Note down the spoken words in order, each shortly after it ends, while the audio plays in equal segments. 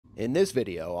In this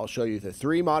video, I'll show you the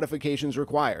 3 modifications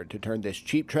required to turn this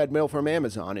cheap treadmill from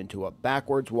Amazon into a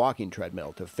backwards walking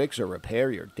treadmill to fix or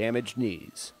repair your damaged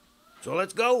knees. So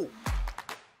let's go!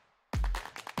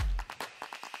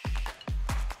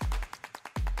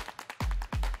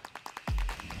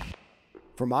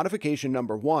 For modification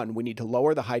number 1, we need to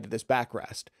lower the height of this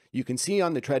backrest. You can see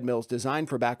on the treadmills designed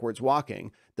for backwards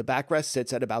walking, the backrest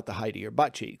sits at about the height of your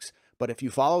butt cheeks. But if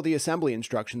you follow the assembly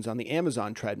instructions on the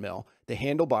Amazon treadmill, the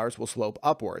handlebars will slope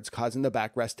upwards, causing the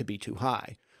backrest to be too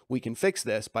high. We can fix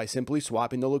this by simply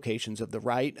swapping the locations of the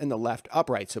right and the left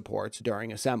upright supports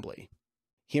during assembly.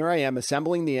 Here I am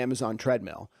assembling the Amazon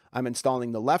treadmill. I'm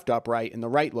installing the left upright in the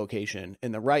right location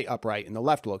and the right upright in the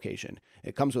left location.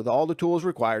 It comes with all the tools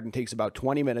required and takes about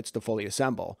 20 minutes to fully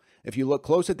assemble. If you look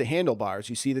close at the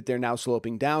handlebars, you see that they're now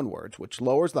sloping downwards, which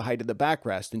lowers the height of the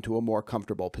backrest into a more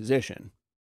comfortable position.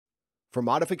 For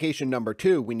modification number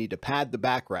 2, we need to pad the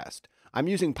backrest. I'm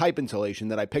using pipe insulation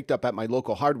that I picked up at my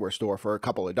local hardware store for a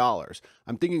couple of dollars.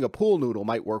 I'm thinking a pool noodle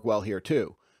might work well here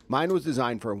too. Mine was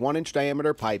designed for a 1-inch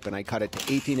diameter pipe and I cut it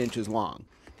to 18 inches long.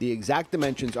 The exact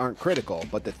dimensions aren't critical,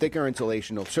 but the thicker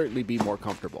insulation will certainly be more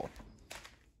comfortable.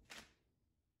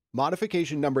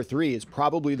 Modification number 3 is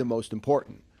probably the most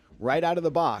important. Right out of the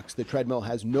box, the treadmill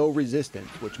has no resistance,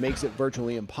 which makes it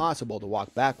virtually impossible to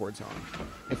walk backwards on.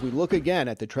 If we look again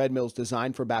at the treadmills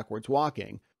designed for backwards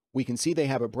walking, we can see they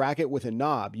have a bracket with a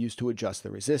knob used to adjust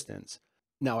the resistance.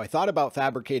 Now, I thought about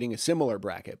fabricating a similar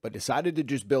bracket, but decided to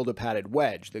just build a padded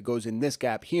wedge that goes in this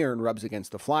gap here and rubs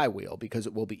against the flywheel because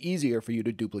it will be easier for you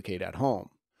to duplicate at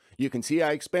home. You can see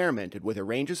I experimented with a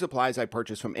range of supplies I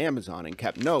purchased from Amazon and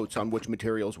kept notes on which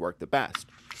materials work the best.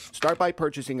 Start by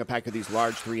purchasing a pack of these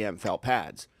large 3M felt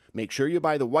pads. Make sure you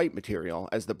buy the white material,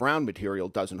 as the brown material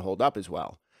doesn't hold up as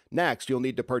well. Next, you'll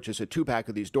need to purchase a 2-pack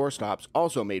of these doorstops,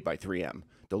 also made by 3M.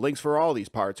 The links for all these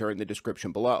parts are in the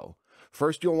description below.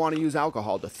 First, you'll want to use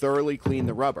alcohol to thoroughly clean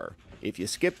the rubber. If you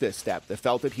skip this step, the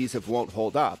felt adhesive won't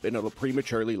hold up and it'll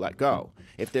prematurely let go.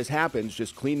 If this happens,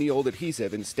 just clean the old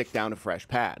adhesive and stick down a fresh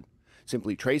pad.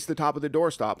 Simply trace the top of the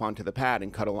doorstop onto the pad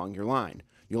and cut along your line.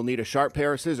 You'll need a sharp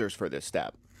pair of scissors for this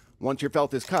step. Once your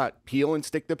felt is cut, peel and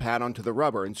stick the pad onto the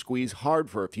rubber and squeeze hard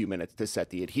for a few minutes to set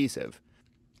the adhesive.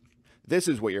 This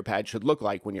is what your pad should look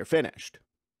like when you're finished.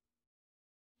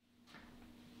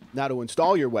 Now to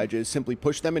install your wedges, simply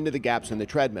push them into the gaps in the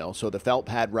treadmill so the felt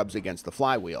pad rubs against the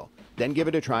flywheel. Then give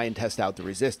it a try and test out the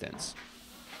resistance.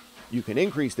 You can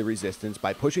increase the resistance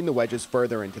by pushing the wedges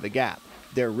further into the gap.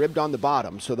 They're ribbed on the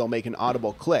bottom so they'll make an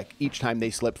audible click each time they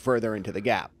slip further into the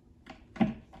gap.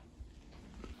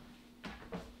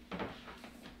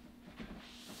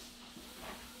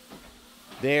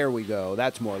 There we go,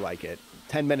 that's more like it.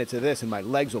 10 minutes of this and my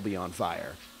legs will be on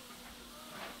fire.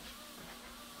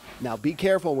 Now be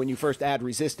careful when you first add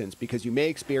resistance because you may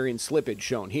experience slippage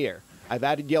shown here. I've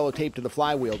added yellow tape to the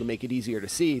flywheel to make it easier to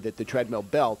see that the treadmill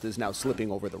belt is now slipping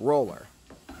over the roller.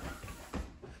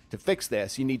 To fix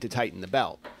this, you need to tighten the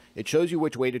belt. It shows you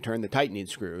which way to turn the tightening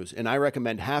screws, and I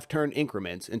recommend half-turn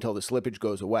increments until the slippage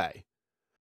goes away.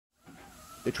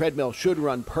 The treadmill should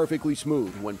run perfectly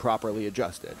smooth when properly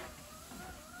adjusted.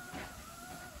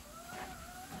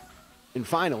 And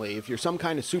finally, if you're some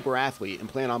kind of super athlete and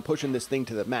plan on pushing this thing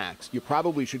to the max, you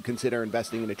probably should consider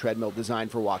investing in a treadmill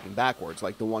designed for walking backwards,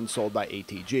 like the one sold by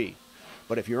ATG.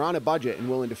 But if you're on a budget and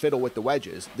willing to fiddle with the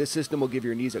wedges, this system will give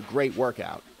your knees a great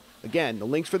workout. Again, the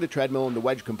links for the treadmill and the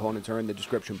wedge components are in the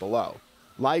description below.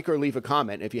 Like or leave a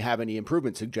comment if you have any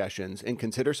improvement suggestions, and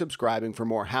consider subscribing for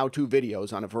more how-to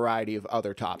videos on a variety of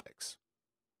other topics.